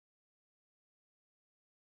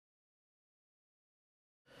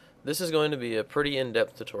This is going to be a pretty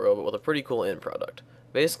in-depth tutorial, but with a pretty cool end product.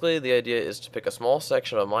 Basically, the idea is to pick a small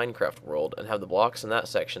section of a Minecraft world and have the blocks in that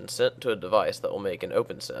section sent to a device that will make an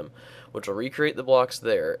OpenSim, which will recreate the blocks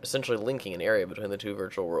there, essentially linking an area between the two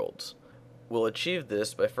virtual worlds. We'll achieve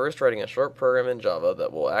this by first writing a short program in Java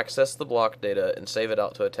that will access the block data and save it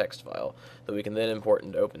out to a text file that we can then import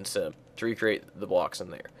into OpenSim to recreate the blocks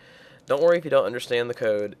in there. Don't worry if you don't understand the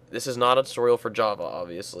code. This is not a tutorial for Java,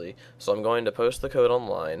 obviously, so I'm going to post the code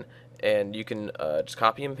online, and you can just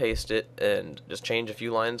copy and paste it and just change a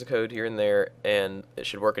few lines of code here and there, and it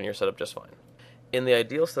should work in your setup just fine. In the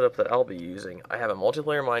ideal setup that I'll be using, I have a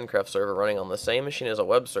multiplayer Minecraft server running on the same machine as a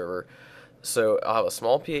web server, so I'll have a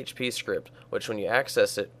small PHP script, which when you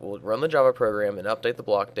access it, will run the Java program and update the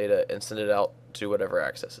block data and send it out to whatever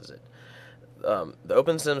accesses it. The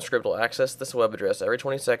OpenSim script will access this web address every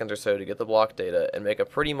 20 seconds or so to get the block data and make a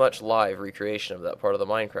pretty much live recreation of that part of the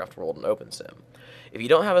Minecraft world in OpenSim. If you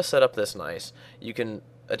don't have a setup this nice, you can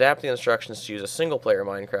adapt the instructions to use a single-player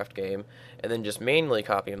Minecraft game and then just manually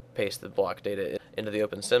copy and paste the block data into the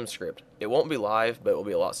OpenSim script. It won't be live, but it will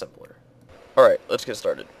be a lot simpler. Alright, let's get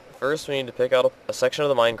started. First, we need to pick out a section of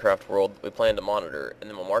the Minecraft world we plan to monitor, and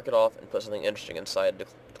then we'll mark it off and put something interesting inside to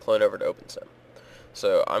clone over to OpenSim.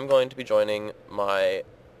 So I'm going to be joining my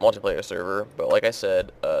multiplayer server, but like I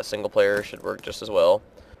said, single player should work just as well.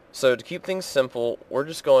 So to keep things simple, we're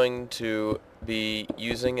just going to be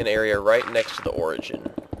using an area right next to the origin,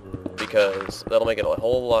 because that'll make it a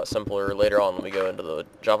whole lot simpler later on when we go into the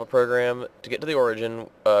Java program. To get to the origin,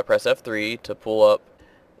 press F3 to pull up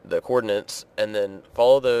the coordinates, and then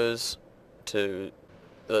follow those to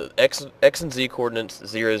the X and Z coordinates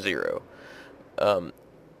 0, 0.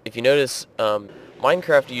 If you notice,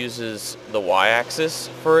 Minecraft uses the y-axis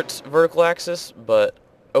for its vertical axis, but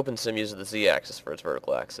OpenSim uses the z-axis for its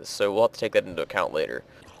vertical axis, so we'll have to take that into account later.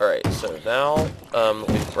 Alright, so now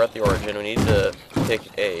we're at the origin. We need to pick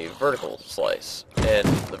a vertical slice, and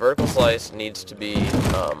the vertical slice needs to be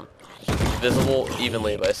divisible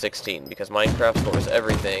evenly by 16, because Minecraft stores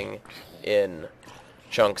everything in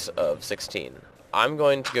chunks of 16. I'm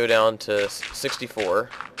going to go down to 64,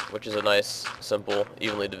 which is a nice, simple,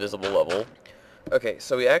 evenly divisible level. Okay,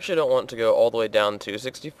 so we actually don't want to go all the way down to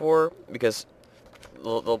 64, because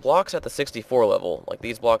the blocks at the 64 level, like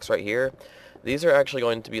these blocks right here, these are actually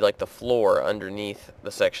going to be like the floor underneath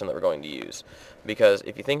the section that we're going to use. Because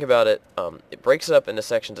if you think about it, it breaks it up into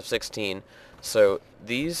sections of 16, so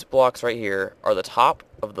these blocks right here are the top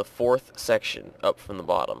of the fourth section up from the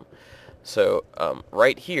bottom. So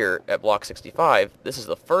right here at block 65, this is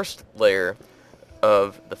the first layer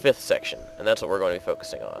of the fifth section, and that's what we're going to be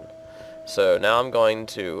focusing on. So now I'm going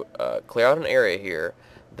to clear out an area here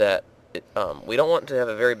that we don't want to have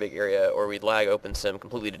a very big area or we'd lag OpenSim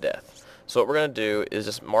completely to death. So what we're going to do is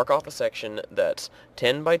just mark off a section that's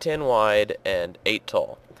 10 by 10 wide and 8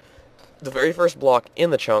 tall. The very first block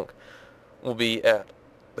in the chunk will be at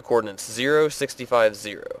the coordinates 0, 65,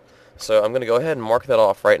 0. So I'm going to go ahead and mark that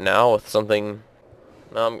off right now with something.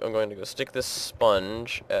 Now I'm going to go stick this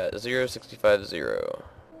sponge at 0, 65, 0.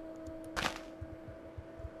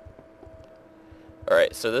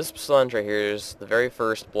 Alright, so this sponge right here is the very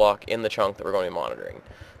first block in the chunk that we're going to be monitoring.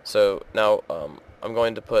 So now I'm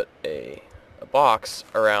going to put a box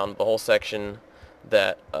around the whole section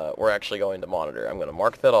that we're actually going to monitor. I'm going to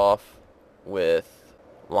mark that off with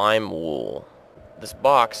lime wool. This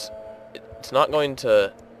box, it's not going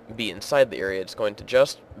to be inside the area, it's going to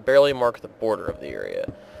just barely mark the border of the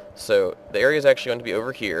area. So the area is actually going to be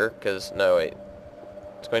over here, because, no wait,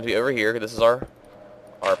 it's going to be over here. This is our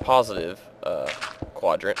positive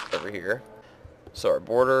quadrant over here. So our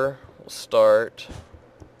border will start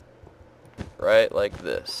right like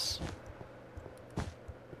this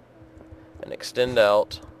and extend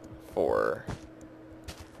out for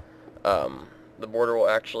the border will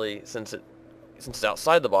actually, since it's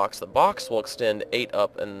outside the box will extend 8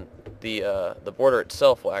 up, and the border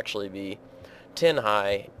itself will actually be 10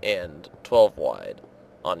 high and 12 wide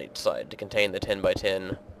on each side to contain the 10 by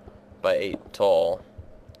 10 by 8 tall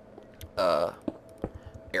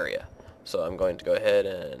area. So I'm going to go ahead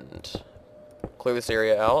and clear this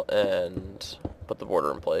area out and put the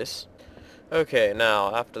border in place. Okay,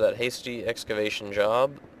 now after that hasty excavation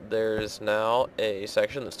job, there's now a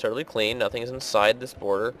section that's totally clean. Nothing is inside this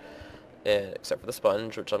border except for the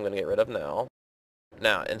sponge, which I'm going to get rid of now.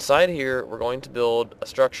 Now, inside here, we're going to build a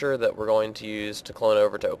structure that we're going to use to clone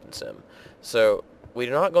over to OpenSim. So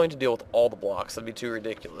we're not going to deal with all the blocks. That'd be too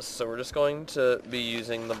ridiculous. So we're just going to be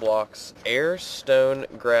using the blocks air, stone,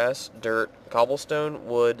 grass, dirt, cobblestone,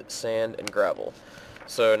 wood, sand, and gravel.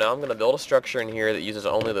 So now I'm going to build a structure in here that uses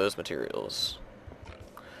only those materials.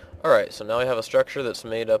 Alright, so now we have a structure that's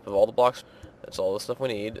made up of all the blocks. That's all the stuff we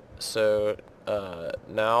need. So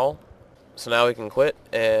now we can quit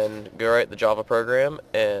and go write the Java program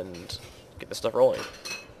and get this stuff rolling.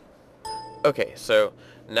 Okay, so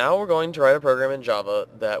now we're going to write a program in Java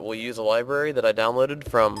that will use a library that I downloaded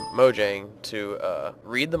from Mojang to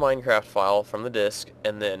read the Minecraft file from the disk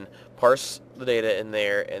and then parse the data in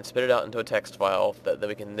there and spit it out into a text file that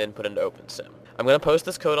we can then put into OpenSim. I'm going to post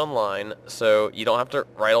this code online so you don't have to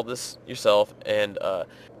write all this yourself, and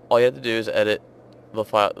all you have to do is edit the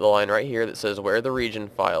line right here that says where the region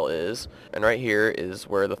file is, and right here is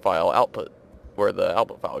where the output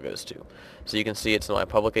file goes to. So you can see it's in my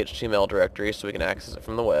public HTML directory, so we can access it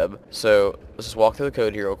from the web. So let's just walk through the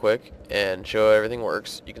code here real quick and show how everything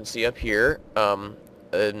works. You can see up here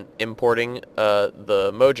importing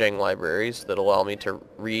the Mojang libraries that allow me to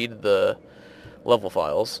read the level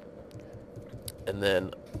files. And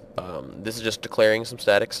then this is just declaring some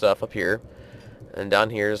static stuff up here. And down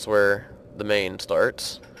here is where the main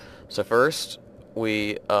starts. So first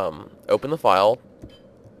we open the file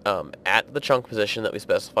at the chunk position that we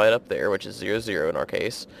specified up there, which is 0, 0 in our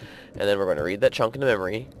case, and then we're going to read that chunk into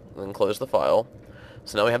memory and then close the file.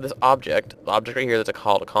 So now we have this object, the object right here that's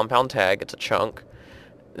called a compound tag. It's a chunk,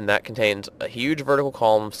 and that contains a huge vertical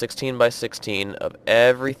column, 16 by 16, of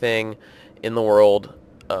everything in the world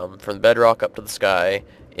from the bedrock up to the sky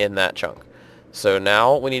in that chunk. So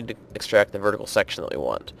now we need to extract the vertical section that we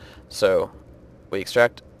want. So we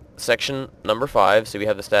extract section number 5, so we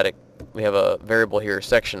have a variable here,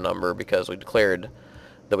 section number, because we declared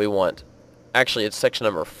that we want, actually it's section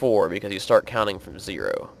number 4 because you start counting from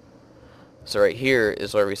 0. So right here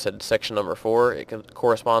is where we said section number 4, it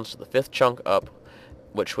corresponds to the 5th chunk up,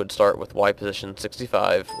 which would start with Y position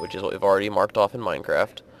 65, which is what we've already marked off in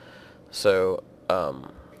Minecraft. So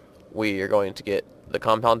we are going to get the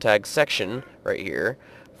compound tag section right here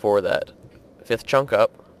for that 5th chunk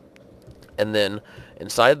up, and then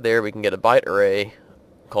inside there we can get a byte array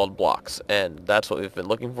called blocks, and that's what we've been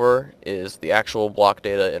looking for, is the actual block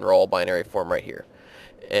data in raw binary form right here.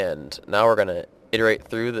 And now we're going to iterate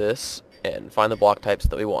through this and find the block types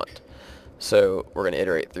that we want. So we're going to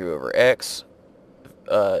iterate through over X,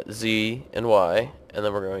 Z, and Y, and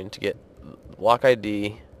then we're going to get the block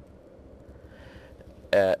ID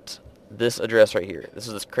at this address right here. This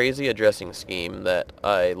is this crazy addressing scheme that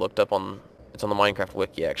I looked up on, it's on the Minecraft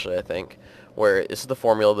wiki actually, I think, where this is the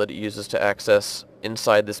formula that it uses to access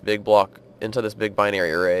inside this big block, inside this big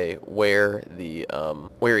binary array, where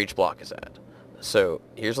each block is at. So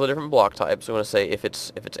here's the different block types. We want to say if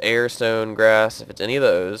it's air, stone, grass, if it's any of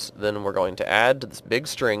those, then we're going to add to this big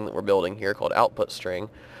string that we're building here called output string.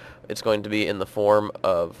 It's going to be in the form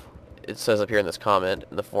of, it says up here in this comment,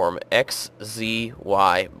 in the form X, Z,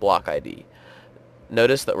 Y block ID.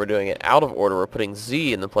 Notice that we're doing it out of order. We're putting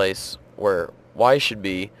Z in the place where Y should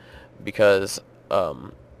be, because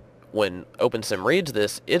when OpenSim reads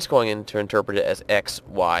this, it's going to interpret it as X,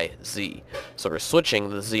 Y, Z. So we're switching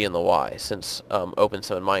the Z and the Y, since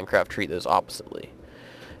OpenSim and Minecraft treat those oppositely.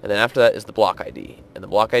 And then after that is the block ID. And the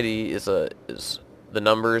block ID is the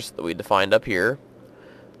numbers that we defined up here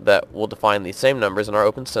that will define these same numbers in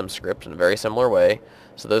our OpenSim script in a very similar way.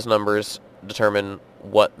 So those numbers determine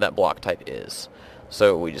what that block type is.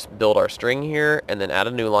 So we just build our string here and then add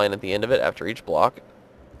a new line at the end of it after each block,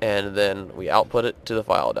 and then we output it to the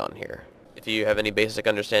file down here. If you have any basic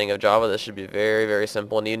understanding of Java, this should be very, very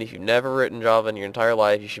simple, and even if you've never written Java in your entire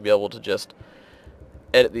life, you should be able to just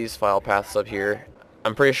edit these file paths up here.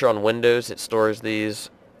 I'm pretty sure on Windows it stores these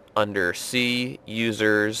under C,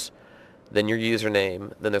 users, then your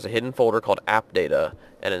username, then there's a hidden folder called app data,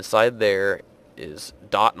 and inside there is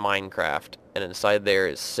 .minecraft, and inside there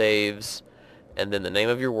is saves, and then the name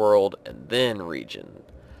of your world, and then region.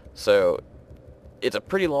 So it's a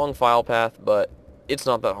pretty long file path, but it's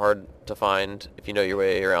not that hard to find if you know your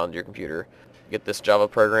way around your computer. Get this Java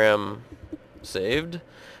program saved, and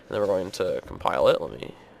then we're going to compile it.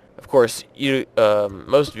 Of course,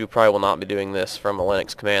 most of you probably will not be doing this from a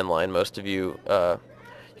Linux command line. Most of you,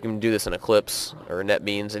 you can do this in Eclipse or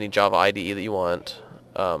NetBeans, any Java IDE that you want.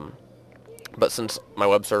 But since my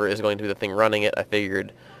web server is going to be the thing running it, I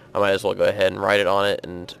figured I might as well go ahead and write it on it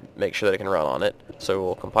and make sure that it can run on it. So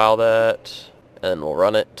we'll compile that, and we'll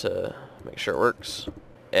run it to make sure it works.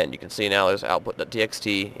 And you can see now there's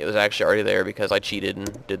output.txt. It was actually already there because I cheated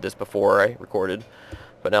and did this before I recorded.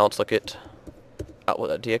 But now let's look at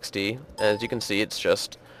output.txt. And as you can see, it's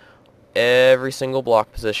just every single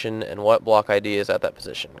block position and what block ID is at that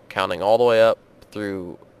position, counting all the way up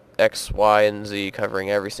through X, Y, and Z,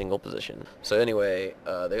 covering every single position. So anyway,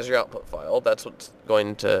 there's your output file. That's what's we're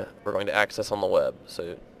going to access on the web.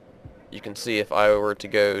 So you can see if I were to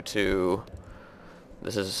go to,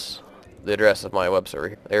 this is the address of my web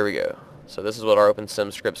server. There we go. So this is what our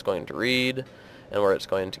OpenSim script is going to read, and where it's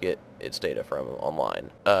going to get its data from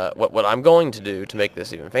online. What I'm going to do to make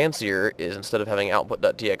this even fancier is, instead of having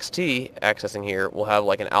output.txt accessing here, we'll have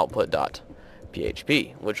like an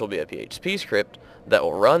output.php, which will be a PHP script that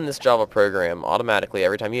will run this Java program automatically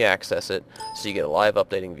every time you access it, so you get a live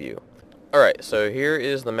updating view. Alright, so here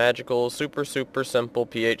is the magical, super simple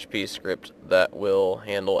PHP script that will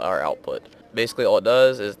handle our output. Basically all it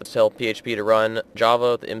does is tell PHP to run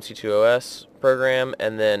Java, the MC2OS program,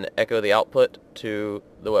 and then echo the output to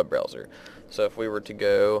the web browser. So if we were to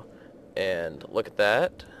go and look at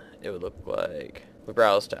that, it would look like we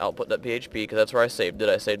browse to output.php, because that's where I saved it.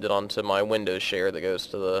 I saved it onto my Windows share that goes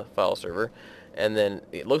to the file server. And then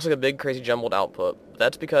it looks like a big crazy jumbled output.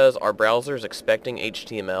 That's because our browser is expecting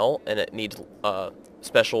HTML, and it needs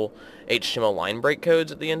special HTML line break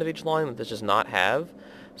codes at the end of each line that this does not have.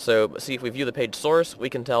 So see, if we view the page source, we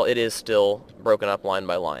can tell it is still broken up line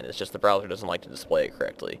by line. It's just the browser doesn't like to display it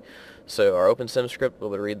correctly. So our OpenSim script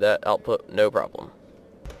will read that output, no problem.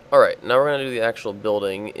 Alright, now we're going to do the actual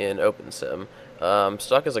building in OpenSim. I'm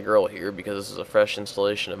stuck as a girl here because this is a fresh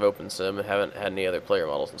installation of OpenSim. I haven't had any other player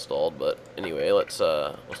models installed, but anyway, we'll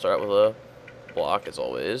start out with a block as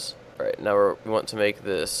always. Alright, now we want to make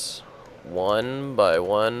this 1 by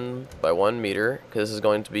 1 by 1 meter, because this is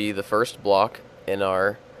going to be the first block in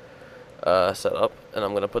our setup, and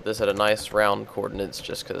I'm going to put this at a nice round coordinates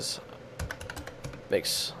just because it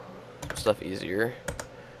makes stuff easier.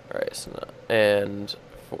 Alright, so and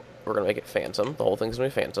we're going to make it phantom. The whole thing's going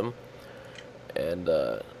to be phantom. And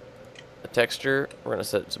the texture, we're going to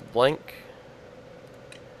set it to blank.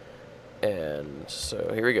 And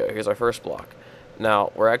so here we go. Here's our first block.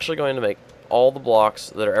 Now, we're actually going to make all the blocks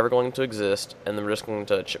that are ever going to exist, and then we're just going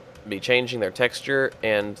to be changing their texture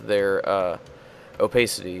and their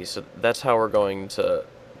opacity. So that's how we're going to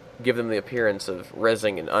give them the appearance of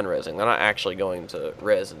resing and unresing. They're not actually going to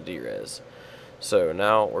res and derez. So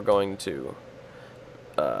now we're going to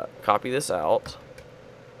copy this out,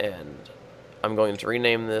 and I'm going to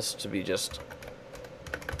rename this to be just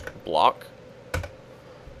block,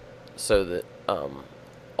 so that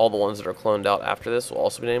all the ones that are cloned out after this will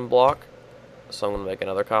also be named block. So I'm going to make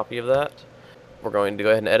another copy of that. We're going to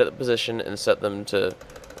go ahead and edit the position and set them to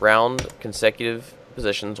round consecutive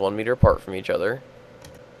positions 1 meter apart from each other.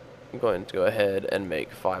 I'm going to go ahead and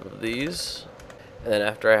make 5 of these, and then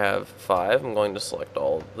after I have 5, I'm going to select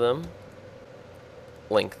all of them,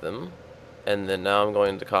 link them, and then now I'm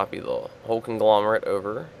going to copy the whole conglomerate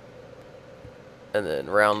over, and then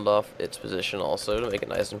round off its position also to make it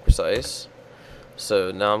nice and precise.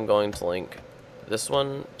 So now I'm going to link this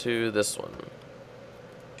one to this one,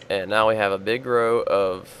 and now we have a big row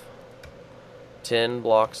of 10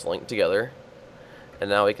 blocks linked together. And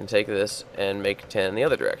now we can take this and make 10 in the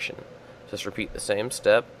other direction. Just repeat the same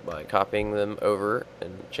step by copying them over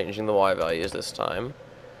and changing the Y values this time.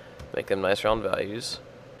 Make them nice round values.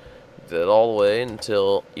 Do that all the way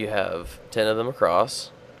until you have 10 of them across.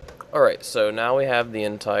 Alright, so now we have the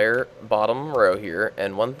entire bottom row here,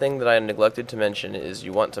 and one thing that I neglected to mention is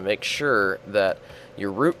you want to make sure that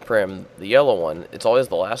your root prim, the yellow one, it's always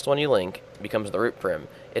the last one you link, becomes the root prim.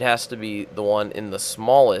 It has to be the one in the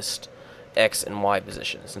smallest X and Y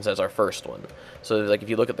position, since that's our first one. So like if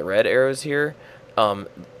you look at the red arrows here,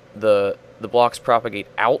 the blocks propagate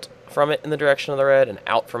out from it in the direction of the red and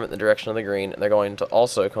out from it in the direction of the green, and they're going to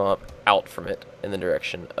also come up out from it in the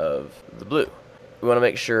direction of the blue. We want to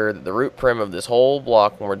make sure that the root prim of this whole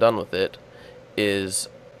block, when we're done with it, is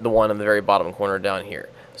the one in the very bottom corner down here.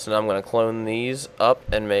 So now I'm going to clone these up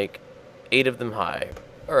and make 8 of them high.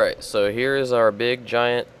 Alright, so here is our big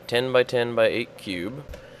giant 10 by 10 by 8 cube.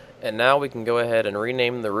 And now we can go ahead and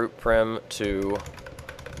rename the root prim to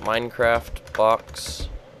Minecraft Box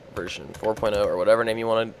version 4.0 or whatever name you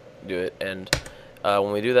want to do it. And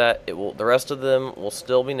when we do that, the rest of them will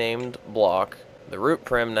still be named block. The root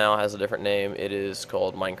prim now has a different name. It is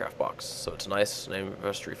called Minecraft Box. So it's a nice name for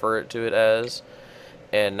us to refer to it as.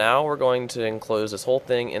 And now we're going to enclose this whole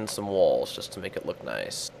thing in some walls just to make it look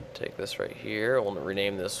nice. Take this right here. We'll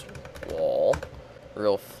rename this wall.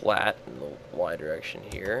 Real flat in the Y direction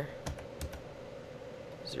here,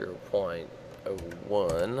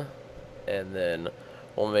 0.01, and then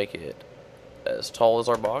we'll make it as tall as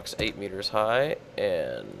our box, 8 meters high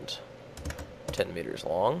and 10 meters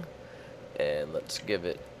long, and let's give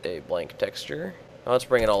it a blank texture. Now let's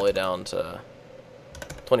bring it all the way down to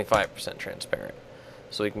 25% transparent,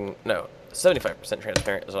 so we can, no, 75%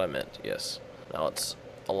 transparent is what I meant, yes. Now let's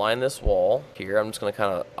align this wall here. I'm just going to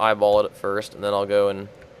kind of eyeball it at first, and then I'll go and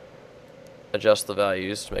adjust the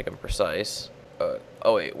values to make them precise.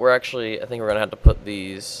 Oh wait, I think we're gonna have to put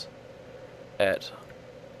these at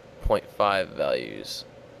 0.5 values.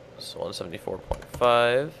 So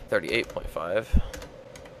 174.5, 38.5,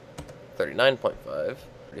 39.5,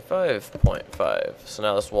 35.5. So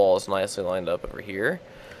now this wall is nicely lined up over here.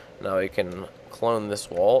 Now we can clone this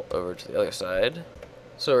wall over to the other side.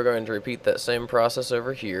 So we're going to repeat that same process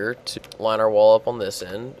over here to line our wall up on this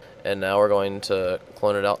end. And now we're going to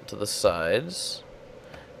clone it out to the sides.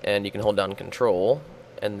 And you can hold down Control,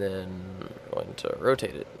 and then we're going to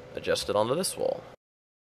rotate it, adjust it onto this wall.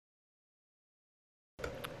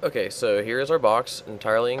 Okay, so here's our box,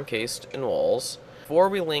 entirely encased in walls. Before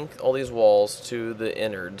we link all these walls to the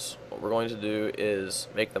innards, what we're going to do is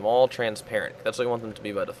make them all transparent. That's what we want them to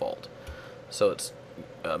be by default. So it's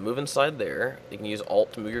move inside there. You can use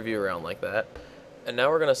Alt to move your view around like that. And now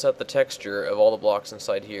we're going to set the texture of all the blocks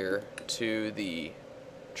inside here to the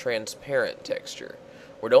transparent texture.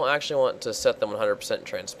 We don't actually want to set them 100%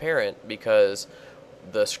 transparent because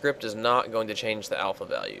the script is not going to change the alpha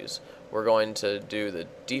values. We're going to do the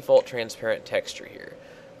default transparent texture here.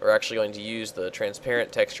 We're actually going to use the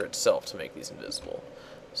transparent texture itself to make these invisible.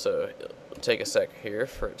 So it'll take a sec here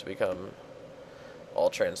for it to become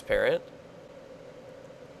all transparent.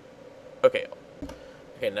 Okay,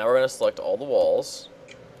 now we're going to select all the walls.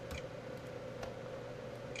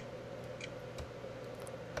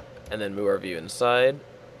 And then move our view inside.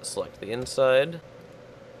 Select the inside.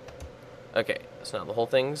 Okay, so now the whole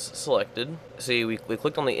thing's selected. See, we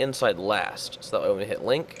clicked on the inside last, so that way when we hit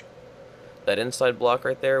link, that inside block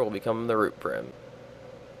right there will become the root prim.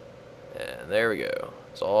 And there we go.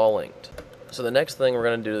 It's all linked. So the next thing we're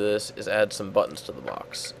going to do to this is add some buttons to the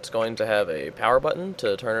box. It's going to have a power button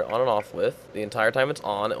to turn it on and off with. The entire time it's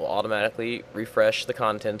on, it will automatically refresh the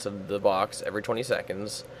contents of the box every 20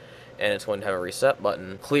 seconds. And it's going to have a reset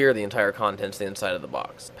button, clear the entire contents of the inside of the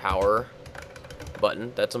box. Power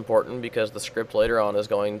button, that's important because the script later on is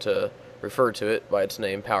going to refer to it by its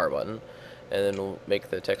name, power button. And then we'll make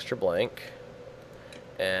the texture blank,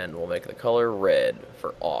 and we'll make the color red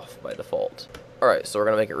for off by default. Alright, so we're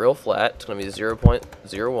going to make it real flat. It's going to be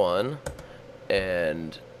 0.01,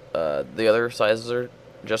 and the other sizes are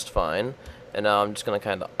just fine. And now I'm just going to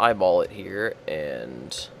kind of eyeball it here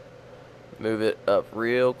and move it up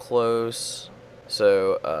real close.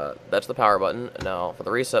 So that's the power button. Now for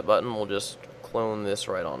the reset button, we'll just clone this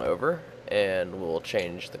right on over, and we'll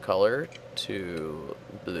change the color to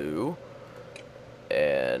blue,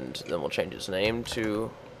 and then we'll change its name to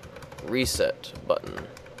reset button.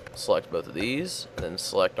 Select both of these, and then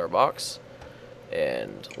select our box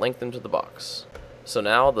and link them to the box. So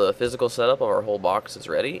now the physical setup of our whole box is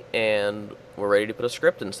ready, and we're ready to put a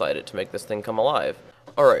script inside it to make this thing come alive.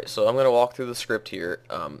 Alright, so I'm going to walk through the script here.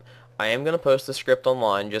 I am going to post the script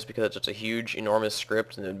online just because it's a huge, enormous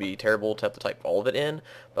script and it would be terrible to have to type all of it in,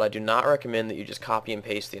 but I do not recommend that you just copy and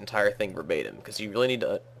paste the entire thing verbatim, because you really need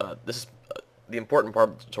to, this is the important part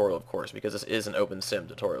of the tutorial, of course, because this is an OpenSim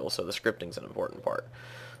tutorial, so the scripting is an important part.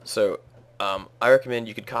 So I recommend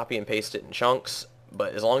you could copy and paste it in chunks,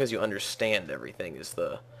 but as long as you understand everything is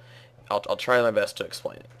I'll try my best to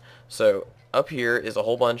explain it. So up here is a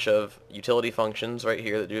whole bunch of utility functions right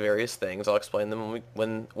here that do various things. I'll explain them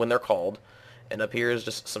when they're called. And up here is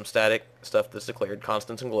just some static stuff that's declared,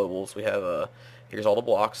 constants and globals. We have here's all the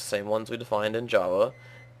blocks, same ones we defined in Java,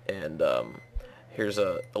 and here's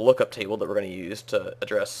a lookup table that we're going to use to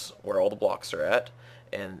address where all the blocks are at.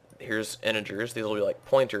 And here's integers. These will be like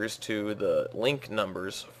pointers to the link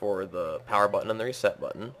numbers for the power button and the reset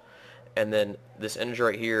button. And then this integer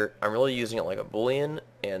right here, I'm really using it like a boolean,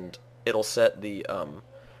 and it'll set the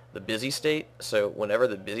busy state. So whenever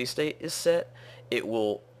the busy state is set, it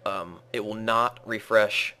will not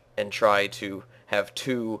refresh and try to have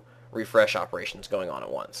two refresh operations going on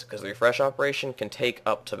at once, because the refresh operation can take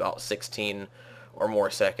up to about 16 or more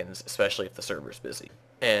seconds, especially if the server's busy.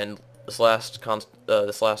 And this last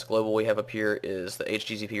global we have up here is the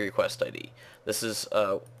HTTP request ID. This is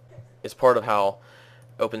part of how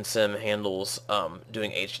OpenSim handles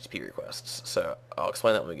doing HTTP requests. So I'll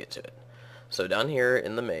explain that when we get to it. So down here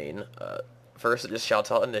in the main, first it just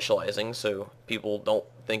shouts out initializing, so people don't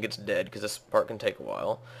think it's dead, because this part can take a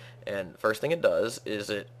while. And first thing it does is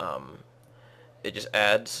it just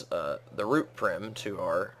adds the root prim to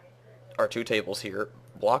our two tables here.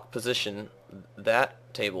 Block position,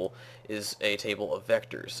 that table is a table of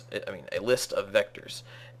vectors. A list of vectors.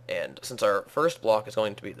 And since our first block is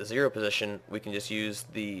going to be the 0 position, we can just use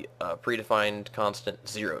the predefined constant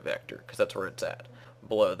 0 vector, because that's where it's at.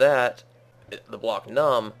 Below that, the block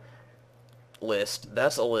num list,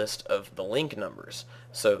 that's a list of the link numbers.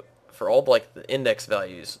 So for all like the index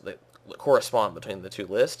values, correspond between the two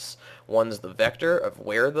lists. One's the vector of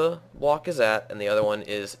where the block is at, and the other one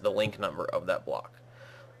is the link number of that block.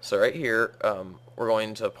 So right here, we're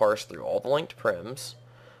going to parse through all the linked prims.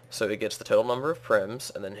 So it gets the total number of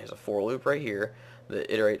prims, and then here's a for loop right here that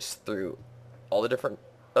iterates through all the different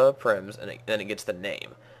prims, and then it gets the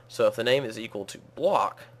name. So if the name is equal to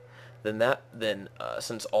block, then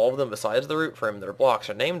since all of them besides the root prim that are blocks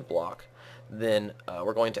are named block, then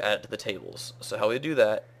we're going to add it to the tables. So how we do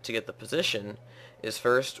that to get the position is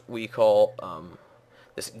first we call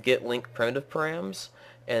this get link primitive params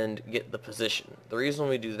and get the position. The reason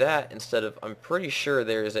we do that instead of, I'm pretty sure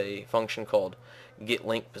there's a function called get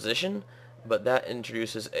link position, but that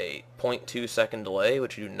introduces a 0.2 second delay,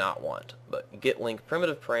 which you do not want. But get link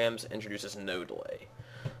primitive params introduces no delay.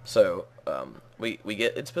 So we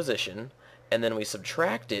get its position, and then we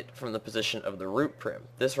subtract it from the position of the root prim.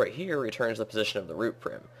 This right here returns the position of the root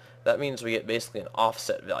prim. That means we get basically an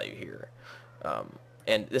offset value here.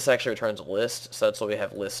 And this actually returns a list, so that's why we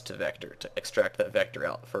have list to vector, to extract that vector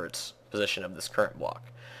out for its position of this current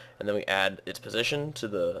block. And then we add its position to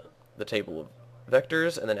the table of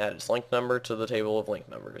vectors, and then add its link number to the table of link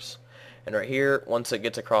numbers. And right here, once it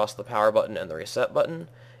gets across the power button and the reset button,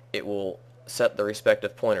 it will set the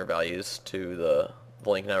respective pointer values to the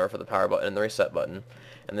link number for the power button and the reset button.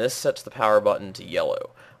 And this sets the power button to yellow.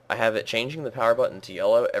 I have it changing the power button to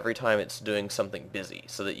yellow every time it's doing something busy,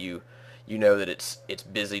 so that you know that it's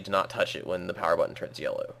busy, to not touch it when the power button turns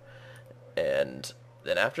yellow. And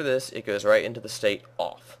then after this, it goes right into the state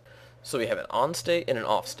off. So we have an on state and an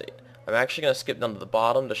off state. I'm actually going to skip down to the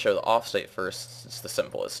bottom to show the off state first. It's the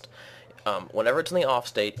simplest. Whenever it's in the off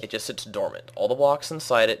state, it just sits dormant. All the blocks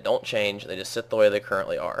inside it don't change, they just sit the way they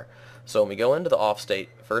currently are. So when we go into the off state,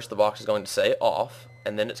 first the box is going to say off,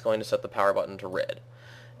 and then it's going to set the power button to red.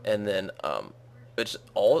 And then the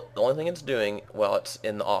only thing it's doing while it's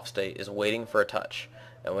in the off state is waiting for a touch.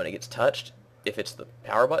 And when it gets touched, if it's the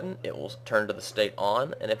power button, it will turn to the state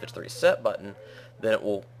on, and if it's the reset button, then it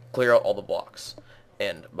will clear out all the blocks.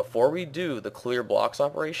 And before we do the clear blocks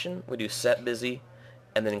operation, we do set busy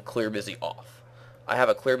and then clear busy off. I have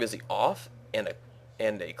a clear busy off and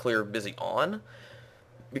a clear busy on,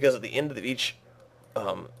 because at the end of each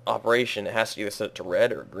operation it has to either set it to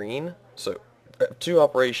red or green. So I have two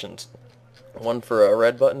operations, one for a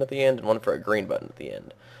red button at the end and one for a green button at the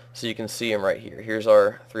end. So you can see them right here. Here's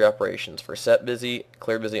our three operations for set busy,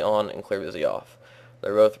 clear busy on, and clear busy off.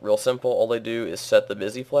 They're both real simple. All they do is set the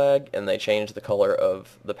busy flag, and they change the color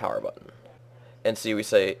of the power button. And see, we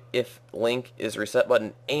say if link is reset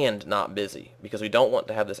button and not busy, because we don't want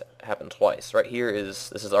to have this happen twice. Right here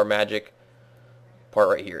this is our magic part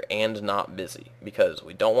right here, and not busy, because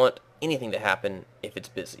we don't want anything to happen if it's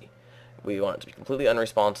busy. We want it to be completely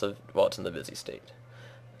unresponsive while it's in the busy state.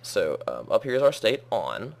 So up here is our state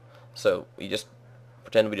on. So we just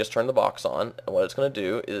pretend we just turned the box on, and what it's going to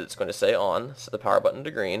do is it's going to say on, set the power button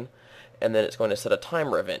to green, and then it's going to set a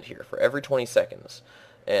timer event here for every 20 seconds.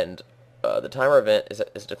 And the timer event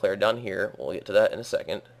is declared down here. We'll get to that in a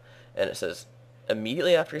second. And it says,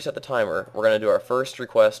 immediately after you set the timer, we're going to do our first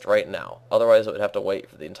request right now. Otherwise, it would have to wait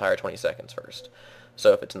for the entire 20 seconds first.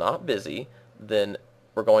 So if it's not busy, then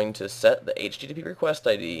we're going to set the HTTP request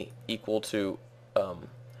ID equal to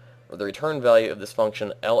the return value of this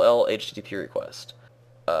function LL_HTTP request.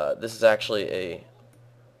 This is actually a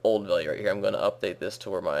old value right here. I'm going to update this to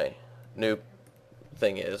where my new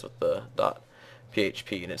thing is with the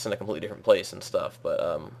 .php, and it's in a completely different place and stuff.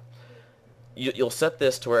 But you'll set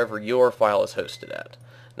this to wherever your file is hosted at.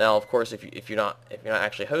 Now, of course, if you're not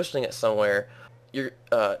actually hosting it somewhere, you're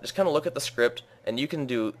just kind of look at the script, and you can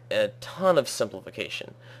do a ton of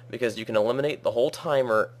simplification, because you can eliminate the whole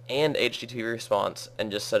timer and HTTP response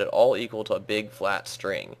and just set it all equal to a big flat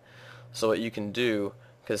string. So what you can do,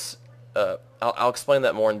 because I'll explain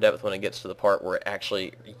that more in depth when it gets to the part where it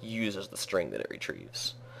actually uses the string that it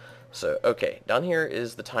retrieves. So okay, down here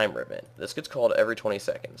is the timer event. This gets called every 20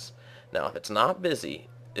 seconds. Now if it's not busy,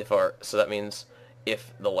 so that means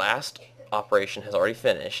if the last operation has already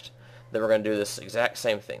finished, then we're going to do this exact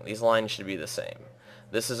same thing. These lines should be the same.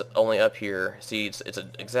 This is only up here. See, it's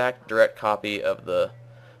an exact direct copy of the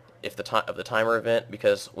timer event,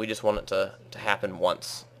 because we just want it to happen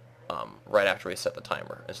once, right after we set the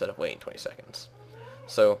timer, instead of waiting 20 seconds.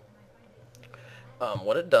 So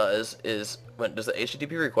what it does is, when it does the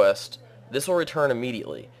HTTP request, this will return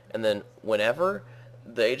immediately, and then whenever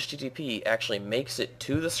the HTTP actually makes it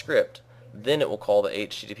to the script, then it will call the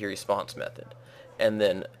HTTP response method. And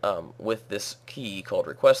then with this key called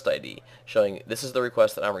request ID, showing this is the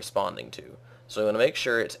request that I'm responding to. So we want to make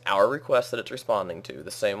sure it's our request that it's responding to,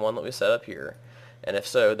 the same one that we set up here. And if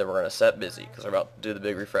so, then we're going to set busy because we're about to do the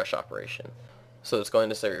big refresh operation. So it's going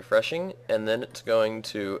to say refreshing, and then it's going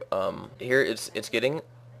to here it's getting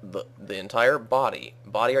the entire body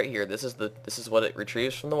right here. This is what it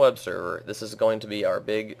retrieves from the web server. This is going to be our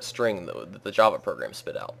big string that the Java program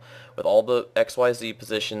spit out with all the XYZ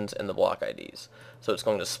positions and the block IDs. So it's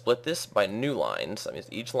going to split this by new lines. That means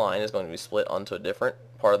each line is going to be split onto a different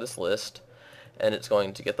part of this list, and it's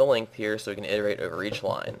going to get the length here so we can iterate over each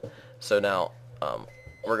line. So now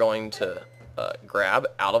we're going to grab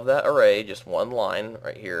out of that array just one line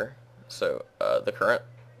right here. So the current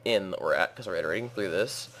in that we're at, because we're iterating through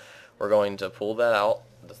this, we're going to pull that out.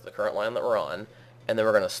 That's the current line that we're on, and then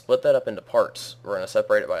we're going to split that up into parts. We're going to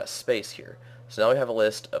separate it by a space here. So now we have a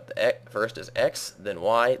list of the X, first is X, then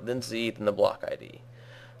Y, then Z, then the block ID.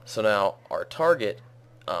 So now our target,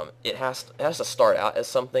 it has to start out as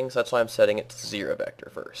something, so that's why I'm setting it to 0 vector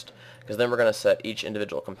first, because then we're going to set each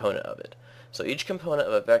individual component of it. So each component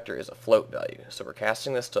of a vector is a float value, so we're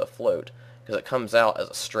casting this to a float because it comes out as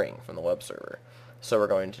a string from the web server. So we're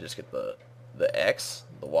going to just get the X,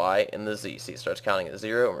 the Y, and the Z. See, it starts counting at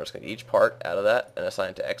 0, and we're just going to get each part out of that and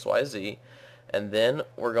assign it to X, Y, Z. And then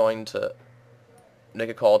we're going to make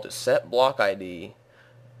a call to set block ID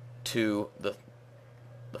to the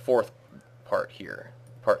fourth part here,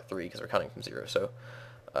 part 3, because we're counting from 0. So,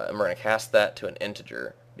 and we're going to cast that to an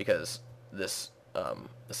integer because this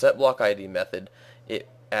the set block ID method, it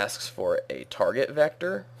asks for a target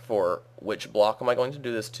vector for which block am I going to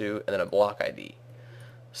do this to, and then a block ID.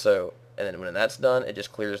 So, and then when that's done, it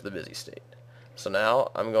just clears the busy state. So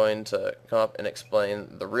now I'm going to come up and explain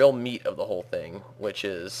the real meat of the whole thing, which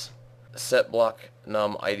is set block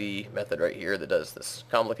num ID method right here that does this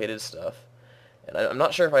complicated stuff. And I'm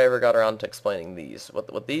not sure if I ever got around to explaining these.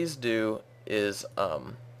 What these do is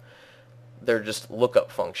they're just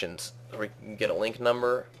lookup functions. We can get a link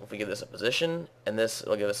number if we give this a position, and this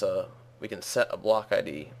will give us we can set a block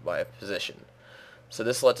ID by a position. So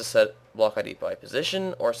this lets us set block ID by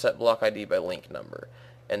position or set block ID by link number.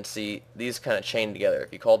 And see, these kind of chain together.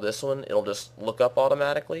 If you call this one, it'll just look up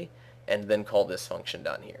automatically and then call this function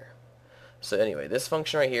down here. So anyway, this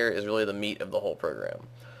function right here is really the meat of the whole program.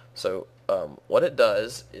 So what it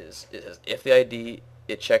does is if the ID,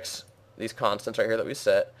 it checks these constants right here that we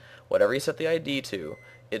set. Whatever you set the ID to,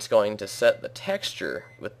 it's going to set the texture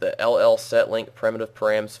with the ll set link primitive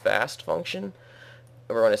params fast function.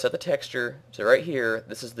 We're going to set the texture to right here.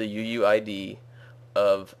 This is the UUID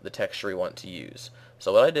of the texture we want to use.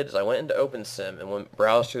 So what I did is I went into OpenSim and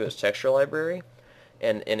browsed through this texture library,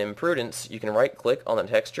 and in Imprudence you can right click on the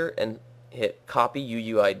texture and hit copy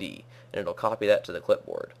UUID, and it'll copy that to the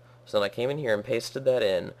clipboard. So then I came in here and pasted that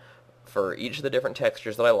in for each of the different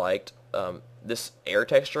textures that I liked. This air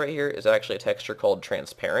texture right here is actually a texture called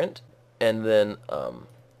transparent, and then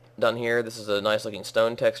down here this is a nice looking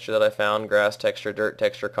stone texture that I found, grass texture, dirt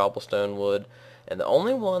texture, cobblestone, wood, and the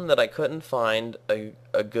only one that I couldn't find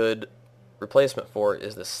a good replacement for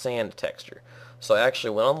is the sand texture. So I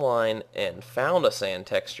actually went online and found a sand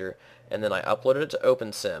texture, and then I uploaded it to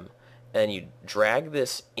OpenSim, and you drag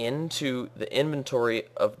this into the inventory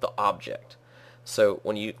of the object. So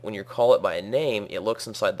when you call it by a name, it looks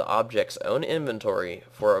inside the object's own inventory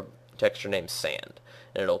for a texture named sand,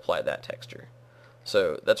 and it'll apply that texture.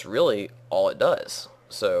 So that's really all it does.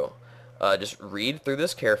 So just read through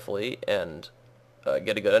this carefully and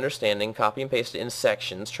get a good understanding, copy and paste it in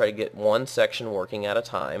sections, try to get one section working at a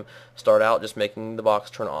time. Start out just making the box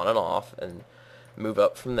turn on and off and move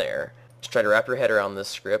up from there. Just try to wrap your head around this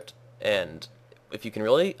script, and if you can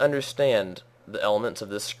really understand the elements of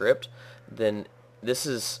this script, then this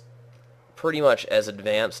is pretty much as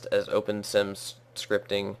advanced as OpenSim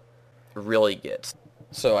scripting really gets.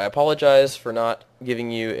 So I apologize for not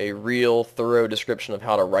giving you a real thorough description of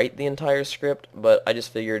how to write the entire script, but I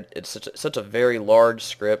just figured it's such a very large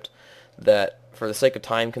script that for the sake of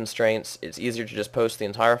time constraints, it's easier to just post the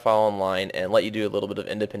entire file online and let you do a little bit of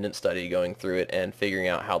independent study going through it and figuring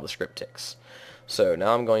out how the script ticks. So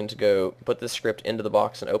now I'm going to go put this script into the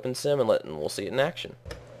box in OpenSim and we'll see it in action.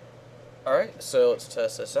 Alright, so let's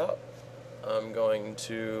test this out. I'm going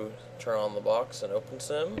to turn on the box in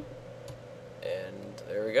OpenSim, and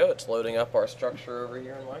there we go, it's loading up our structure over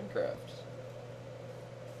here in Minecraft.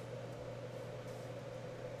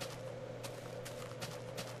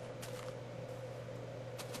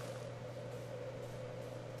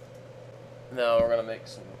 Now we're going to make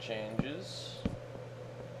some changes.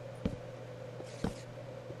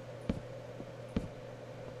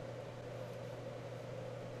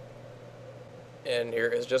 And here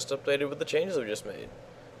is just updated with the changes we just made.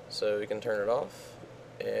 So we can turn it off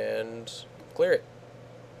and clear it.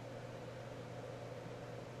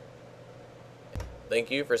 Thank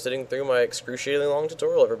you for sitting through my excruciatingly long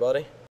tutorial, everybody.